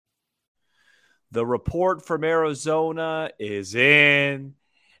The report from Arizona is in,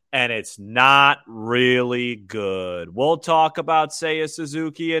 and it's not really good. We'll talk about Seiya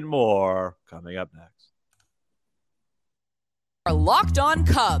Suzuki and more coming up next. Locked On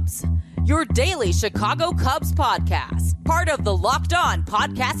Cubs, your daily Chicago Cubs podcast, part of the Locked On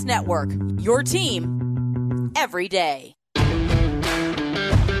Podcast Network, your team every day.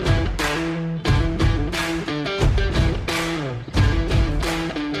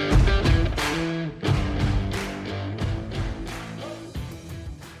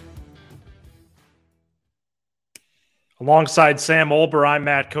 Alongside Sam Olber, I'm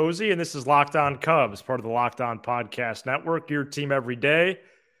Matt Cozy, and this is Locked On Cubs, part of the Locked On Podcast Network, your team every day.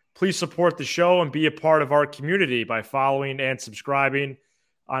 Please support the show and be a part of our community by following and subscribing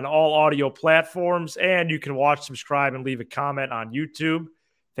on all audio platforms, and you can watch, subscribe, and leave a comment on YouTube.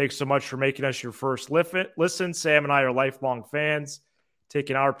 Thanks so much for making us your first listen. Sam and I are lifelong fans,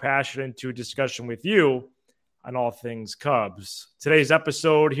 taking our passion into a discussion with you on all things Cubs. Today's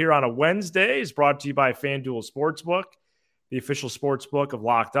episode here on a Wednesday is brought to you by FanDuel Sportsbook, the official sportsbook of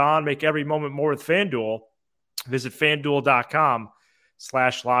Locked On. Make every moment more with FanDuel. Visit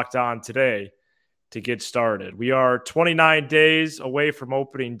FanDuel.com/LockedOn today to get started. We are 29 days away from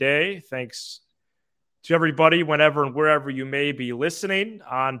opening day. Thanks to everybody, whenever and wherever you may be listening.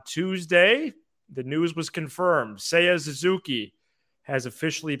 On Tuesday, the news was confirmed. Seiya Suzuki has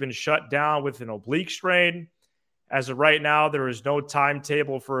officially been shut down with an oblique strain. As of right now, there is no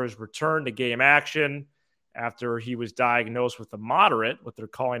timetable for his return to game action after he was diagnosed with what they're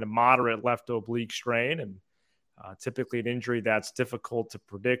calling a moderate left oblique strain, and typically an injury that's difficult to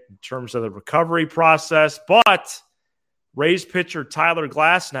predict in terms of the recovery process. But Rays pitcher Tyler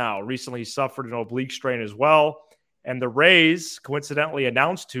Glasnow recently suffered an oblique strain as well, and the Rays coincidentally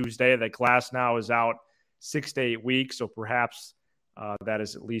announced Tuesday that Glasnow is out 6 to 8 weeks, so perhaps that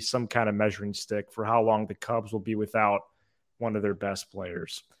is at least some kind of measuring stick for how long the Cubs will be without one of their best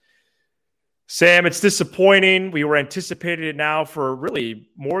players. Sam, it's disappointing. We were anticipating it now for really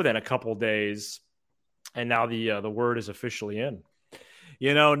more than a couple days, and now the word is officially in.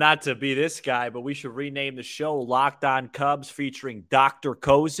 You know, not to be this guy, but we should rename the show Locked On Cubs featuring Dr.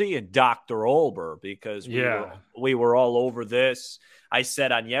 Cozy and Dr. Olber, because we were all over this. I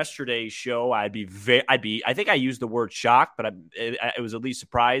said on yesterday's show I think I used the word shocked, but I was at least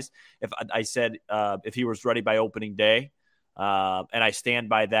surprised if I said if he was ready by opening day, and I stand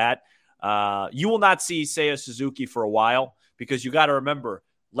by that. You will not see Seiya Suzuki for a while, because you got to remember,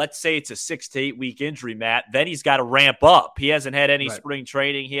 let's say it's a 6 to 8 week injury, Matt. Then he's got to ramp up. He hasn't had any spring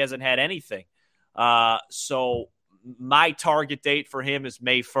training. He hasn't had anything. So my target date for him is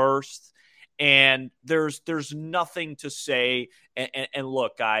May 1st. And there's nothing to say. And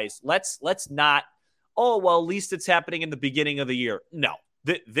look, guys, let's not, at least it's happening in the beginning of the year. No,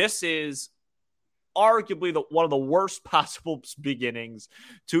 this is arguably one of the worst possible beginnings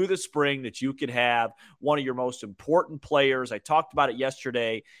to the spring that you could have. One of your most important players. I talked about it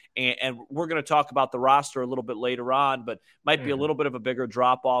yesterday, and we're going to talk about the roster a little bit later on, but might be a little bit of a bigger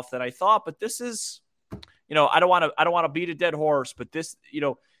drop off than I thought. But this is, I don't want to beat a dead horse, but this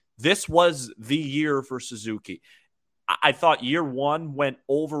was the year for Suzuki. I thought year one went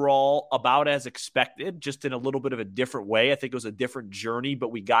overall about as expected, just in a little bit of a different way. I think it was a different journey, but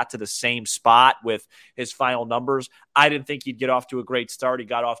we got to the same spot with his final numbers. I didn't think he'd get off to a great start. He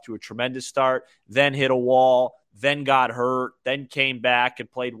got off to a tremendous start, then hit a wall, then got hurt, then came back and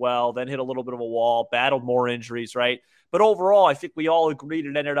played well, then hit a little bit of a wall, battled more injuries, right? But overall, I think we all agreed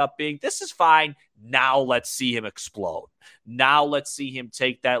it ended up being, this is fine. Now let's see him explode. Now let's see him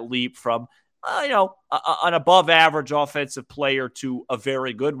take that leap from an above-average offensive player to a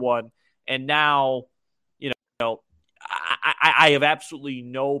very good one. And now, I have absolutely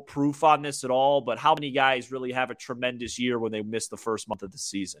no proof on this at all, but how many guys really have a tremendous year when they miss the first month of the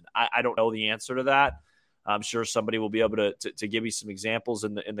season? I don't know the answer to that. I'm sure somebody will be able to give you some examples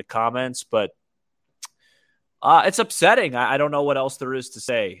in the comments, but it's upsetting. I don't know what else there is to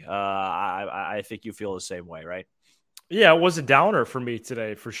say. I think you feel the same way, right? Yeah, it was a downer for me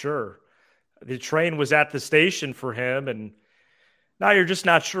today, for sure. The train was at the station for him, and now you're just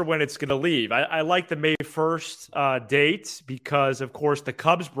not sure when it's going to leave. I like the May 1st date because, of course, the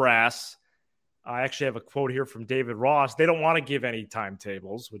Cubs brass, I actually have a quote here from David Ross. They don't want to give any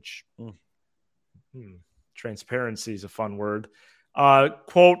timetables, which transparency is a fun word.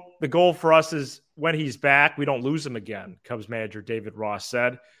 Quote, the goal for us is when he's back, we don't lose him again, Cubs manager David Ross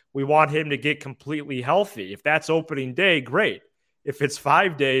said. We want him to get completely healthy. If that's opening day, great. If it's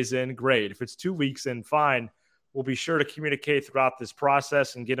 5 days in, great. If it's 2 weeks in, fine. We'll be sure to communicate throughout this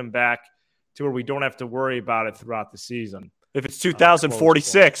process and get him back to where we don't have to worry about it throughout the season. If it's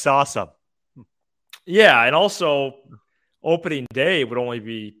 2046, awesome. Yeah, and also opening day would only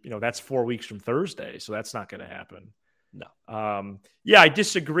be, that's 4 weeks from Thursday, so that's not going to happen. No. Yeah, I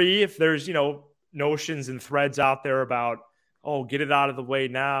disagree if there's, notions and threads out there about, oh, get it out of the way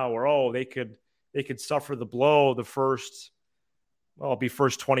now, or oh, they could suffer the blow the first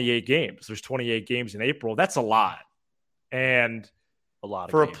 28 games. There's 28 games in April. That's a lot. And a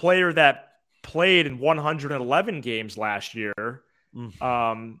lot for games. A player that played in 111 games last year,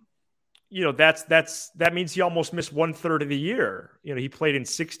 that means he almost missed 1/3 of the year. He played in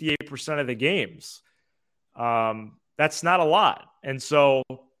 68% of the games. That's not a lot. And so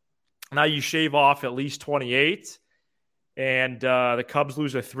now you shave off at least 28, and the Cubs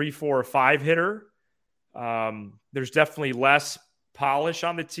lose a 3, 4, or 5 hitter. There's definitely less polish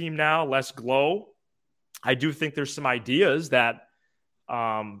on the team now, less glow. I do think there's some ideas that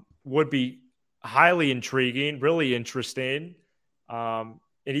would be highly intriguing, really interesting, and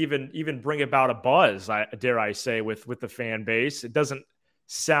even bring about a buzz, dare I say, with the fan base. It doesn't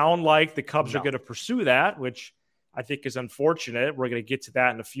sound like the Cubs are going to pursue that, which I think is unfortunate. We're going to get to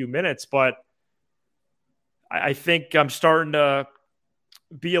that in a few minutes, but I think I'm starting to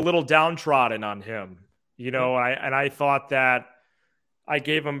be a little downtrodden on him. I thought that I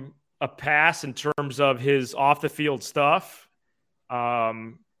gave him a pass in terms of his off the field stuff.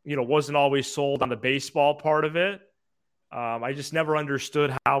 Wasn't always sold on the baseball part of it. I just never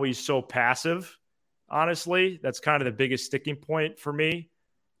understood how he's so passive. Honestly, that's kind of the biggest sticking point for me.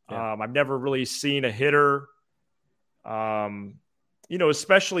 Yeah. I've never really seen a hitter,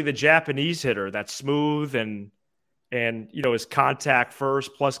 especially the Japanese hitter that's smooth and is contact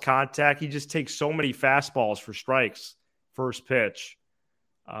first plus contact. He just takes so many fastballs for strikes first pitch.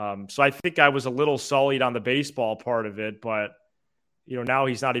 So I think I was a little sullied on the baseball part of it, but now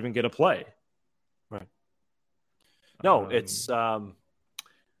he's not even going to play. Right. No, it's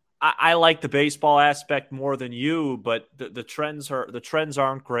I like the baseball aspect more than you, but the trends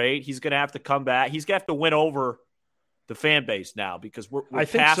aren't great. He's going to have to come back. He's going to have to win over the fan base now, because we're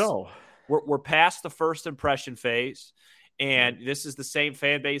past the first impression phase, and this is the same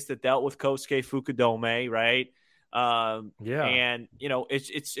fan base that dealt with Kosuke Fukudome, right? And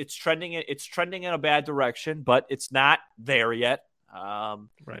it's trending in a bad direction, but it's not there yet.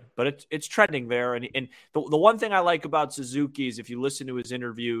 Right. But it's trending there. And the one thing I like about Suzuki is if you listen to his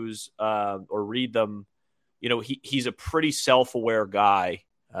interviews or read them, he's a pretty self-aware guy.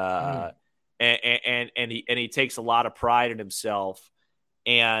 And he takes a lot of pride in himself.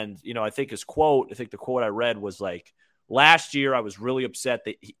 And, I think the quote I read was like, last year I was really upset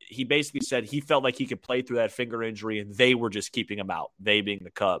that he basically said he felt like he could play through that finger injury and they were just keeping him out, they being the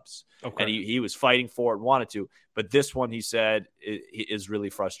Cubs. Okay. And he was fighting for it and wanted to. But this one, he said, is really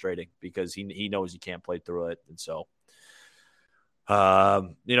frustrating because he knows he can't play through it. And so,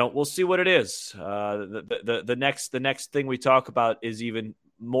 we'll see what it is. The next thing we talk about is even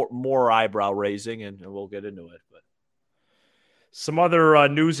more eyebrow raising, and we'll get into it. But some other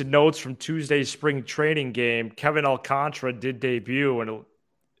news and notes from Tuesday's spring training game. Kevin Alcantara did debut and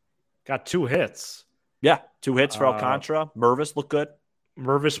got 2 hits. Yeah, 2 hits for Alcantara. Mervis looked good.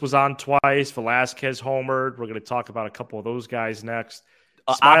 Mervis was on twice. Velasquez homered. We're going to talk about a couple of those guys next.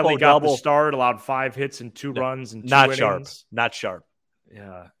 Smiley got the start, allowed 5 hits and 2 runs and 2 innings. Not sharp.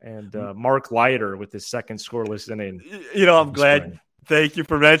 Yeah, and Mark Leiter with his second scoreless inning. I'm glad. Spring. Thank you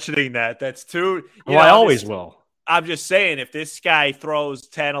for mentioning that. That's 2. I always will. I'm just saying, if this guy throws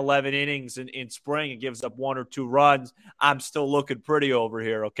 10, 11 innings in spring and gives up 1 or 2 runs, I'm still looking pretty over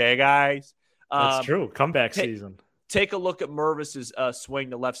here. Okay, guys? That's true. Comeback season. Take a look at Mervis's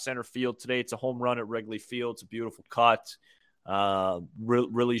swing to left center field today. It's a home run at Wrigley Field. It's a beautiful cut.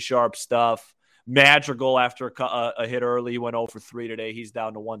 Really sharp stuff. Madrigal, after a hit early, he went 0 for 3 today. He's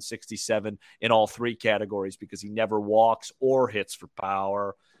down to 167 in all 3 categories because he never walks or hits for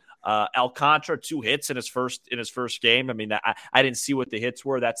power. Alcantara, 2 hits in his first game. I mean, I didn't see what the hits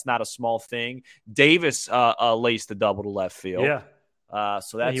were. That's not a small thing. Davis laced a double to left field. Yeah.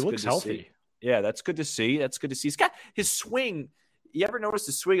 So that's he looks good to healthy. See. Yeah, that's good to see. He's got his swing. You ever notice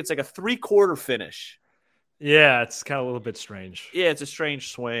his swing? It's like a 3/4 finish. Yeah, it's kind of a little bit strange. Yeah, it's a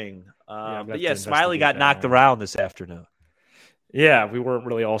strange swing. But Smiley got knocked around this afternoon. Yeah, we weren't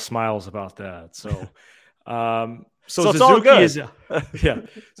really all smiles about that. So, so Suzuki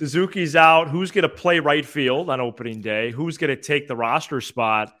Suzuki's out. Who's going to play right field on opening day? Who's going to take the roster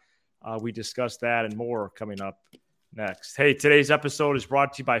spot? We discussed that and more coming up next. Hey, today's episode is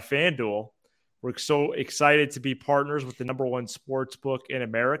brought to you by FanDuel. We're so excited to be partners with the #1 sports book in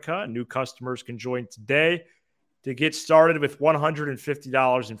America. New customers can join today to get started with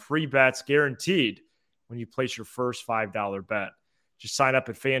 $150 in free bets guaranteed when you place your first $5 bet. Just sign up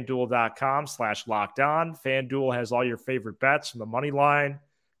at FanDuel.com/lockedon. FanDuel has all your favorite bets from the money line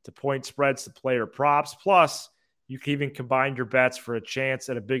to point spreads to player props. Plus, you can even combine your bets for a chance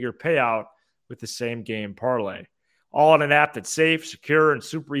at a bigger payout with the same game parlay. All on an app that's safe, secure, and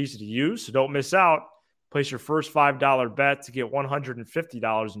super easy to use. So don't miss out. Place your first $5 bet to get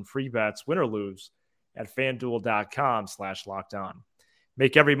 $150 in free bets, win or lose, at FanDuel.com/lockedon.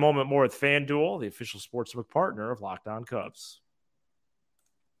 Make every moment more with FanDuel, the official sportsbook partner of Locked On Cubs.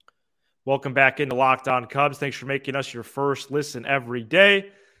 Welcome back into Locked On Cubs. Thanks for making us your first listen every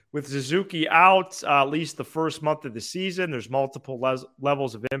day. With Suzuki out at least the first month of the season, there's multiple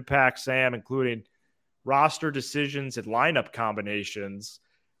levels of impact, Sam, including roster decisions and lineup combinations.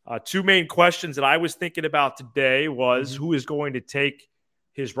 Two main questions that I was thinking about today was who is going to take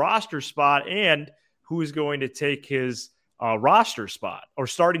his roster spot and who is going to take his roster spot or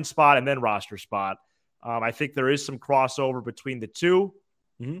starting spot and then roster spot. I think there is some crossover between the two.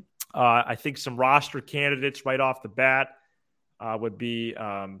 I think some roster candidates right off the bat would be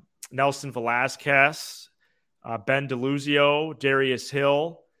Nelson Velasquez, Ben DeLuzio, Darius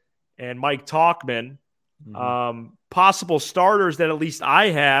Hill, and Mike Tauchman. Possible starters that at least I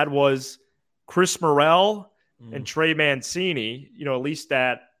had was Chris Morel and Trey Mancini, at least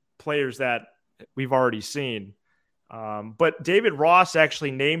that players that we've already seen. But David Ross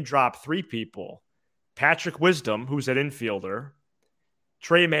actually name dropped three people: Patrick Wisdom, who's an infielder,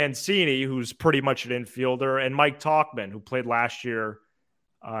 Trey Mancini, who's pretty much an infielder, and Mike Tauchman, who played last year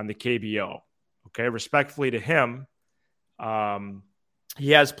on the KBO. Okay, respectfully to him,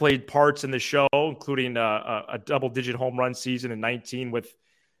 he has played parts in the show, including a double-digit home run season in 19 with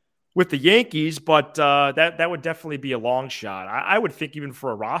the Yankees, but that would definitely be a long shot. I would think even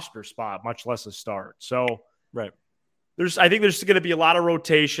for a roster spot, much less a start. So, right. I think there's going to be a lot of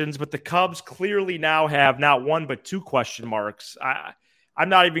rotations, but the Cubs clearly now have not one but two question marks. I'm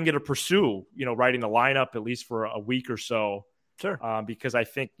not even going to pursue, writing a lineup at least for a week or so. Sure. Because I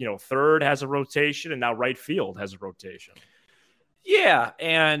think, third has a rotation and now right field has a rotation. Yeah.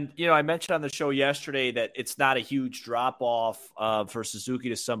 And, I mentioned on the show yesterday that it's not a huge drop off for Suzuki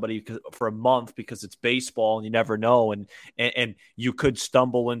to somebody for a month because it's baseball and you never know. And you could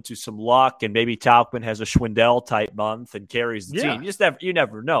stumble into some luck and maybe Tauchman has a Schwindel type month and carries the team. You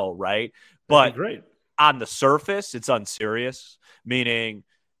never know. Right. But great. On the surface, it's unserious, meaning,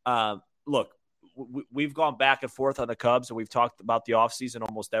 look, we've gone back and forth on the Cubs and we've talked about the offseason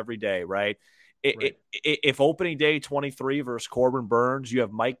almost every day, right? If opening day 23 versus Corbin Burns, you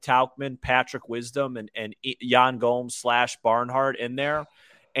have Mike Tauchman, Patrick Wisdom, and Yan Gomes / Barnhart in there,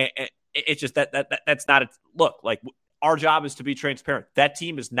 and it's just that's not – look, like our job is to be transparent. That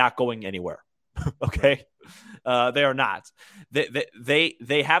team is not going anywhere, okay? They are not.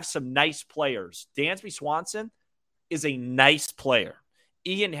 They have some nice players. Dansby Swanson is a nice player.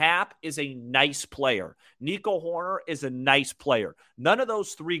 Ian Happ is a nice player. Nico Horner is a nice player. None of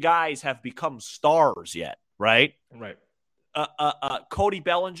those three guys have become stars yet, right? Right. Cody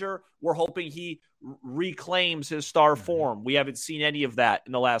Bellinger, we're hoping he reclaims his star form. We haven't seen any of that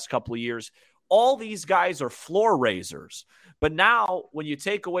in the last couple of years. All these guys are floor raisers. But now when you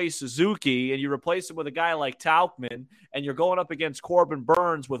take away Suzuki and you replace him with a guy like Tauchman and you're going up against Corbin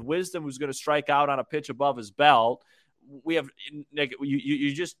Burns with Wisdom who's going to strike out on a pitch above his belt, we have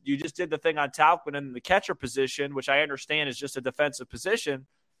you just did the thing on Tauchman in the catcher position, which I understand is just a defensive position.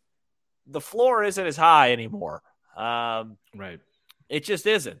 The floor isn't as high anymore. Right. It just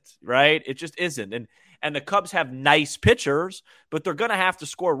isn't, right? It just isn't. And the Cubs have nice pitchers, but they're going to have to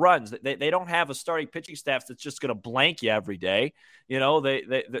score runs. They don't have a starting pitching staff that's just going to blank you every day. They're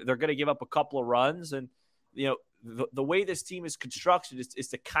going to give up a couple of runs. And, the way this team is constructed is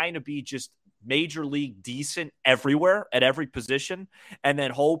to kind of be just major league decent everywhere at every position, and then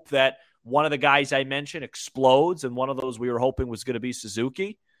hope that one of the guys I mentioned explodes, and one of those we were hoping was going to be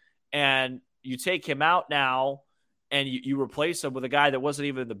Suzuki. And you take him out now, and you replace him with a guy that wasn't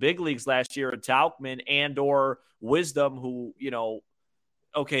even in the big leagues last year, in Tauchman and or Wisdom, who,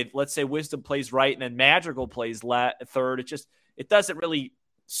 okay, let's say Wisdom plays right and then Madrigal plays third. It doesn't really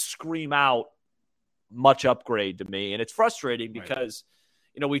scream out much upgrade to me. And it's frustrating because,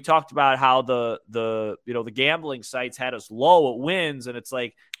 we talked about how the gambling sites had us low at wins, and it's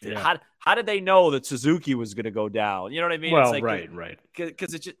like, how did they know that Suzuki was going to go down? You know what I mean? Well, it's like, right.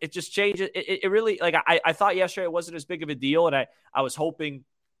 Because it just changes. It really, like, I thought yesterday it wasn't as big of a deal, and I was hoping,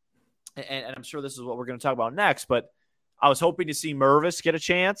 and I'm sure this is what we're going to talk about next, but I was hoping to see Mervis get a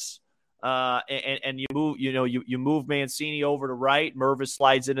chance. And you move Mancini over to right. Mervis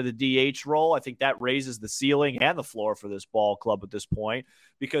slides into the DH role. I think that raises the ceiling and the floor for this ball club at this point,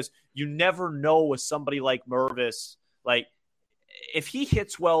 because you never know with somebody like Mervis. Like, if he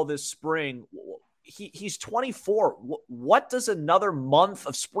hits well this spring, he's 24. What does another month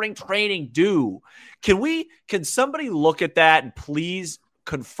of spring training do? Can somebody look at that and please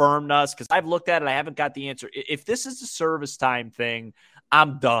confirm us? Because I've looked at it. I haven't got the answer. If this is a service time thing,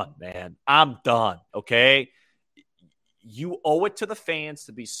 I'm done, man. I'm done. Okay. You owe it to the fans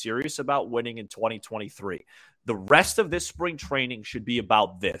to be serious about winning in 2023. The rest of this spring training should be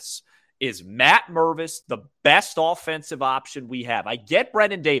about this. Is Matt Mervis the best offensive option we have? I get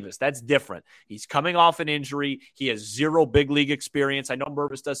Brendan Davis. That's different. He's coming off an injury. He has zero big league experience. I know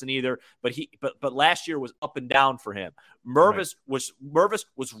Mervis doesn't either, but last year was up and down for him. Mervis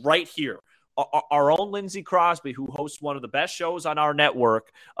was right here. Our own Lindsey Crosby, who hosts one of the best shows on our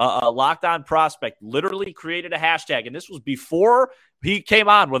network, Locked On Prospect, literally created a hashtag, and this was before he came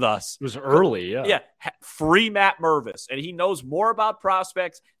on with us. It was early, yeah. Yeah, free Matt Mervis, and he knows more about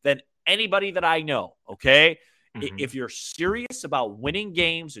prospects than anybody that I know, okay? Mm-hmm. If you're serious about winning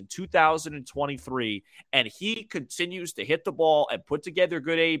games in 2023, and he continues to hit the ball and put together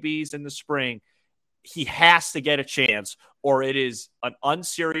good ABs in the spring, he has to get a chance, or it is an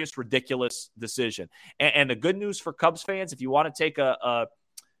unserious, ridiculous decision. And the good news for Cubs fans, if you want to take a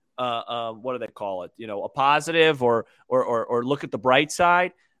what do they call it? A positive or look at the bright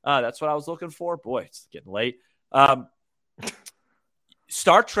side. That's what I was looking for. Boy, it's getting late.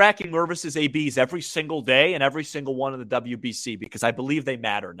 Start tracking Mervis's ABs every single day and every single one of the WBC, because I believe they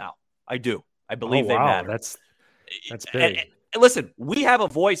matter now. I do. I believe they matter. That's big. And listen, we have a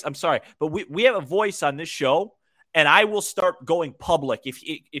voice. I'm sorry, but we have a voice on this show, and I will start going public if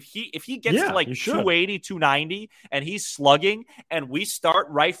he gets to like 280, 290, and he's slugging, and we start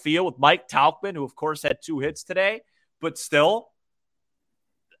right field with Mike Tauchman, who of course had 2 hits today, but still,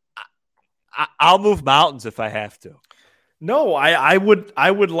 I'll move mountains if I have to. No, I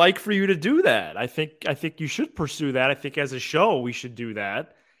would like for you to do that. I think you should pursue that. I think as a show we should do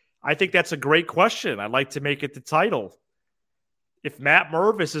that. I think that's a great question. I'd like to make it the title. If Matt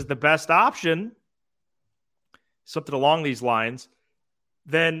Mervis is the best option, something along these lines,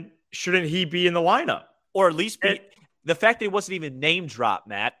 then shouldn't he be in the lineup? Or at least the fact that he wasn't even name dropped,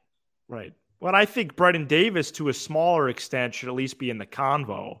 Matt. Right. Well, I think Brendan Davis, to a smaller extent, should at least be in the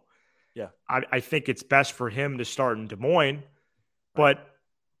convo. Yeah. I think it's best for him to start in Des Moines, but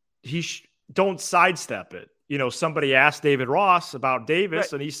don't sidestep it. Somebody asked David Ross about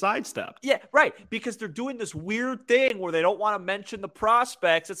Davis, and he sidestepped. Yeah, right. Because they're doing this weird thing where they don't want to mention the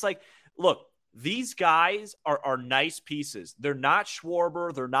prospects. It's like, look, these guys are nice pieces. They're not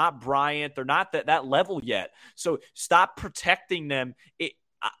Schwarber. They're not Bryant. They're not that level yet. So stop protecting them.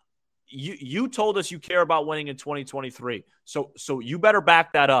 You told us you care about winning in 2023. So you better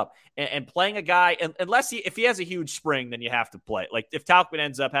back that up. And playing a guy, unless if he has a huge spring, then you have to play. Like if Tauchman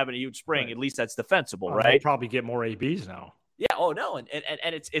ends up having a huge spring, right, at least that's defensible, right? He'll probably get more ABs now. Yeah. Oh no. And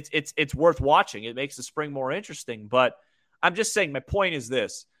it's worth watching. It makes the spring more interesting. But I'm just saying, my point is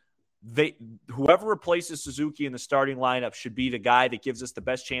this: whoever replaces Suzuki in the starting lineup should be the guy that gives us the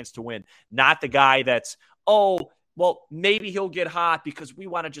best chance to win, not the guy that's, well, maybe he'll get hot because we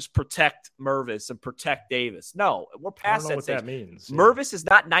want to just protect Mervis and protect Davis. No, we're past that stage. That means. Yeah. Mervis is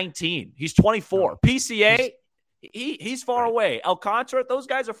not 19. He's 24. No. PCA, he's far away. Alcantara, those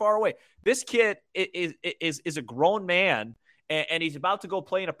guys are far away. This kid is a grown man, and he's about to go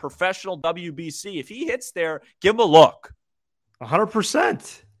play in a professional WBC. If he hits there, give him a look.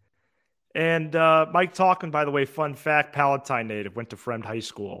 100%. And Mike Tauchman, by the way, fun fact, Palatine native, went to Friend High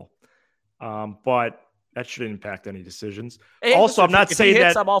School. But that shouldn't impact any decisions. Hey, also, I'm not saying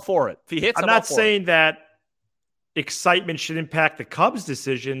that I'm all for it. If he hits, I'm not saying that excitement should impact the Cubs'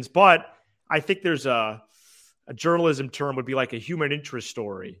 decisions, but I think there's a journalism term would be like a human interest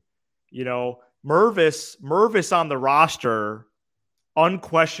story. Mervis on the roster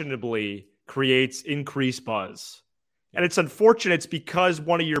unquestionably creates increased buzz. And it's unfortunate it's because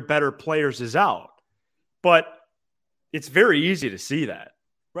one of your better players is out. But it's very easy to see that.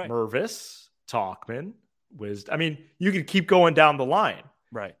 Right. Mervis, Tauchman, Wisdom. I mean, you can keep going down the line.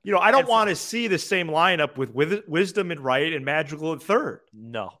 Right. I don't want to see the same lineup with Wisdom at right and Madrigal at third.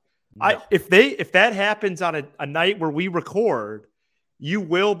 No. If that happens on a night where we record, you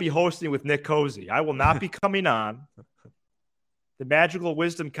will be hosting with Nick Cozy. I will not be coming on. The Madrigal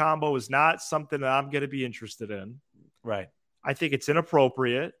Wisdom combo is not something that I'm going to be interested in. Right. I think it's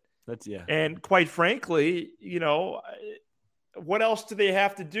inappropriate. Yeah. And quite frankly, what else do they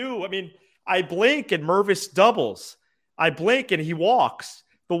have to do? I mean, I blink and Mervis doubles. I blink and he walks.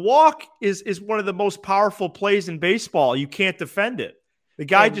 The walk is one of the most powerful plays in baseball. You can't defend it. The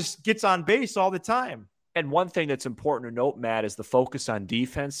guy just gets on base all the time. And one thing that's important to note, Matt, is the focus on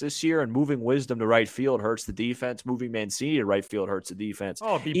defense this year, and moving Wisdom to right field hurts the defense. Moving Mancini to right field hurts the defense.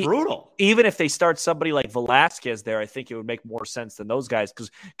 Oh, it'd be brutal. Even if they start somebody like Velasquez there, I think it would make more sense than those guys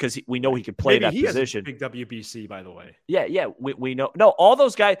because we know he can play that position. Big WBC, by the way. Yeah, we know. No, all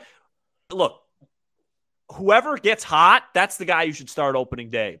those guys. Look, whoever gets hot, that's the guy you should start opening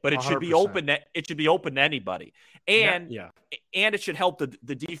day. But it 100%. should be open. It should be open to anybody. And it should help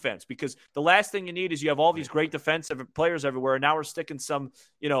the defense, because the last thing you need is you have all these great defensive players everywhere. And now we're sticking some,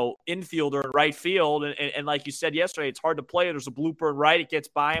 infielder in right field. And like you said yesterday, it's hard to play. There's a blooper in right. It gets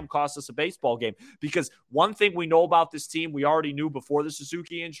by him, costs us a baseball game. Because one thing we know about this team, we already knew before the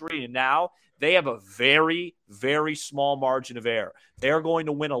Suzuki injury, and now they have a very, very small margin of error. They're going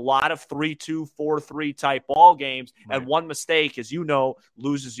to win a lot of 3-2, 4-3 type ball games. Right. And one mistake, as you know,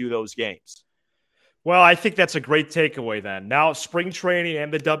 loses you those games. Well, I think that's a great takeaway then. Now, spring training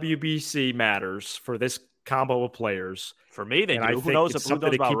and the WBC matters for this combo of players. For me, they do. Who knows? It's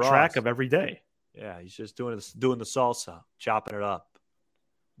something to keep track of every day. Yeah, he's just doing the salsa, chopping it up.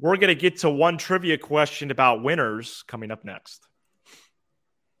 We're going to get to one trivia question about winners coming up next.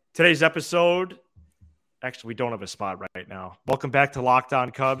 Today's episode, actually, we don't have a spot right now. Welcome back to Locked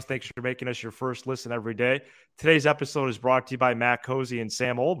On Cubs. Thanks for making us your first listen every day. Today's episode is brought to you by Matt Cozy and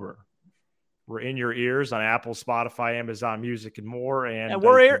Sam Olber. We're in your ears on Apple, Spotify, Amazon Music, and more. And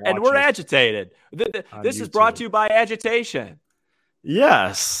we're agitated. This is brought to you by agitation.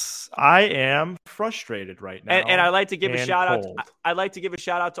 Yes, I am frustrated right now. And I'd like to give a shout out. I'd like to give a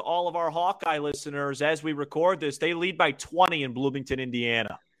shout out to all of our Hawkeye listeners as we record this. They lead by 20 in Bloomington,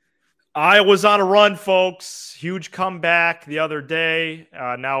 Indiana. I was on a run, folks. Huge comeback the other day.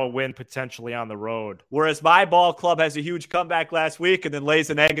 Now a win potentially on the road. Whereas my ball club has a huge comeback last week and then lays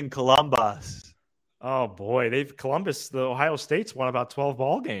an egg in Columbus. Oh boy, the Ohio State's won about 12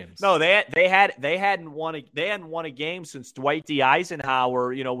 ball games. No, they hadn't won a game since Dwight D.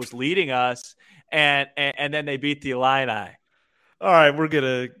 Eisenhower, was leading us, and then they beat the Illini. All right, we're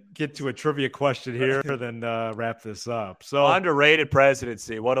gonna get to a trivia question here, then wrap this up. So underrated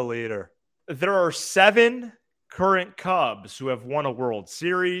presidency. What a leader. There are 7 current Cubs who have won a World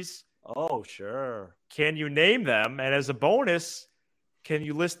Series. Oh, sure. Can you name them? And as a bonus, can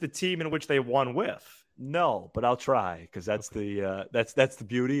you list the team in which they won with? No, but I'll try, because that's the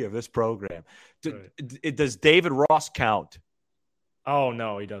beauty of this program. Does David Ross count? Oh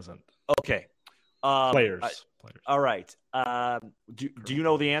no, he doesn't. Okay. Players. All right. Do you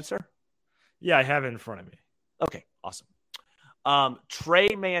know the answer? Yeah, I have it in front of me. Okay, awesome. Trey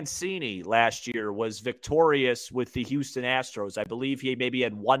Mancini last year was victorious with the Houston Astros. I believe he maybe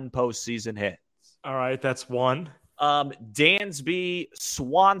had 1 postseason hit. All right, that's 1. Dansby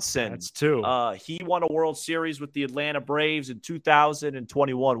Swanson. That's 2. He won a World Series with the Atlanta Braves in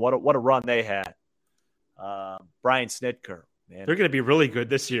 2021. What a run they had. Brian Snitker. Man. They're going to be really good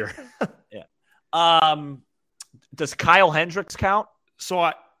this year. Yeah. Does Kyle Hendricks count?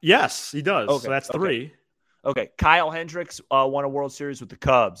 Yes, he does. Okay. So that's 3. Okay. Kyle Hendricks won a World Series with the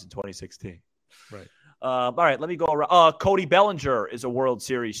Cubs in 2016. Right. All right. Let me go around. Cody Bellinger is a World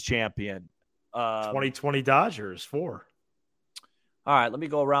Series champion. 2020 Dodgers, 4. All right. Let me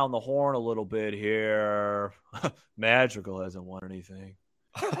go around the horn a little bit here. Madrigal hasn't won anything.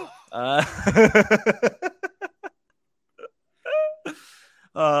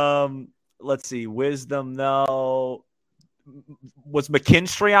 Let's see. Wisdom, no. Was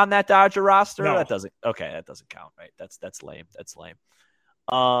McKinstry on that Dodger roster? No. That doesn't count, right? That's lame. That's lame.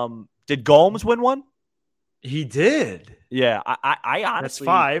 Did Gomes win one? He did. Yeah, I honestly.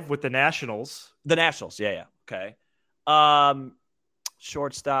 That's 5 with the Nationals. The Nationals, yeah. Okay.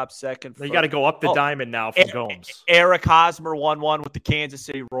 Shortstop, second. You got to go up the diamond now for Gomes. Eric Hosmer won one with the Kansas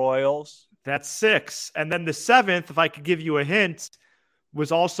City Royals. That's 6. And then the 7th, if I could give you a hint,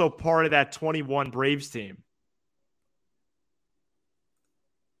 was also part of that 21 Braves team.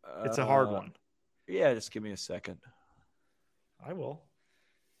 It's a hard one. Yeah, just give me a second. I will.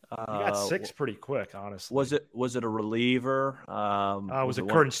 You got 6 pretty quick, honestly. Was it a reliever? It was a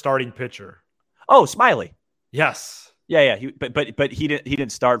current starting pitcher. Oh, Smiley. Yes. Yeah. But he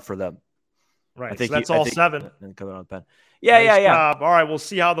didn't start for them. Right. So that's all 7. Coming on the pen. Yeah. All right, we'll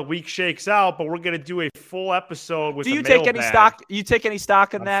see how the week shakes out, but we're going to do a full episode with. Do you take any stock? You take any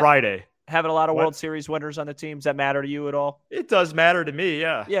stock in that Friday? Having a lot of World Series winners on the teams, that matter to you at all? It does matter to me,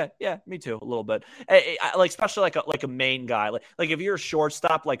 yeah. Yeah, me too, a little bit. Especially like a main guy, like if you're a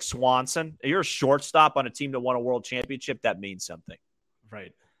shortstop like Swanson, if you're a shortstop on a team that won a World Championship, that means something,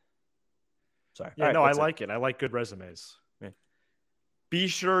 right? Sorry. Yeah, right, no, I like it. I like good resumes. Be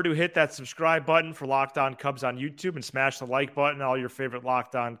sure to hit that subscribe button for Locked On Cubs on YouTube and smash the like button. All your favorite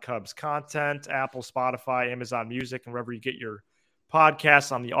Locked On Cubs content, Apple, Spotify, Amazon Music, and wherever you get your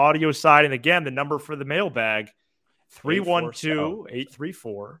podcasts on the audio side. And again, the number for the mailbag,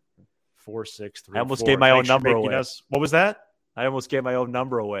 312-834-4634. I almost gave my own number away. What was that? I almost gave my own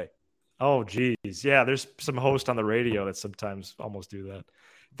number away. Oh, geez. Yeah, there's some hosts on the radio that sometimes almost do that.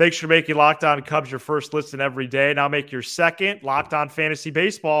 Thanks for making Locked On Cubs your first listen every day. Now make your second Locked On Fantasy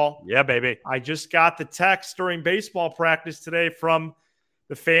Baseball. Yeah, baby. I just got the text during baseball practice today from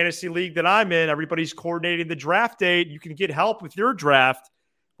the fantasy league that I'm in. Everybody's coordinating the draft date. You can get help with your draft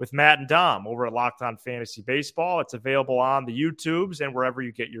with Matt and Dom over at Locked On Fantasy Baseball. It's available on the YouTubes and wherever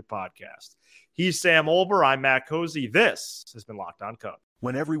you get your podcast. He's Sam Olber. I'm Matt Cozy. This has been Locked On Cubs.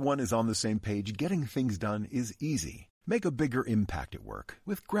 When everyone is on the same page, getting things done is easy. Make a bigger impact at work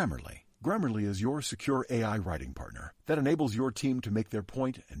with Grammarly. Grammarly is your secure AI writing partner that enables your team to make their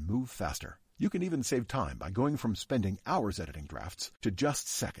point and move faster. You can even save time by going from spending hours editing drafts to just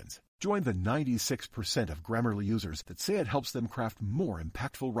seconds. Join the 96% of Grammarly users that say it helps them craft more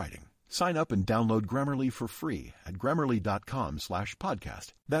impactful writing. Sign up and download Grammarly for free at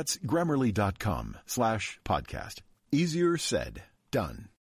Grammarly.com/podcast. That's Grammarly.com/podcast. Easier said, done.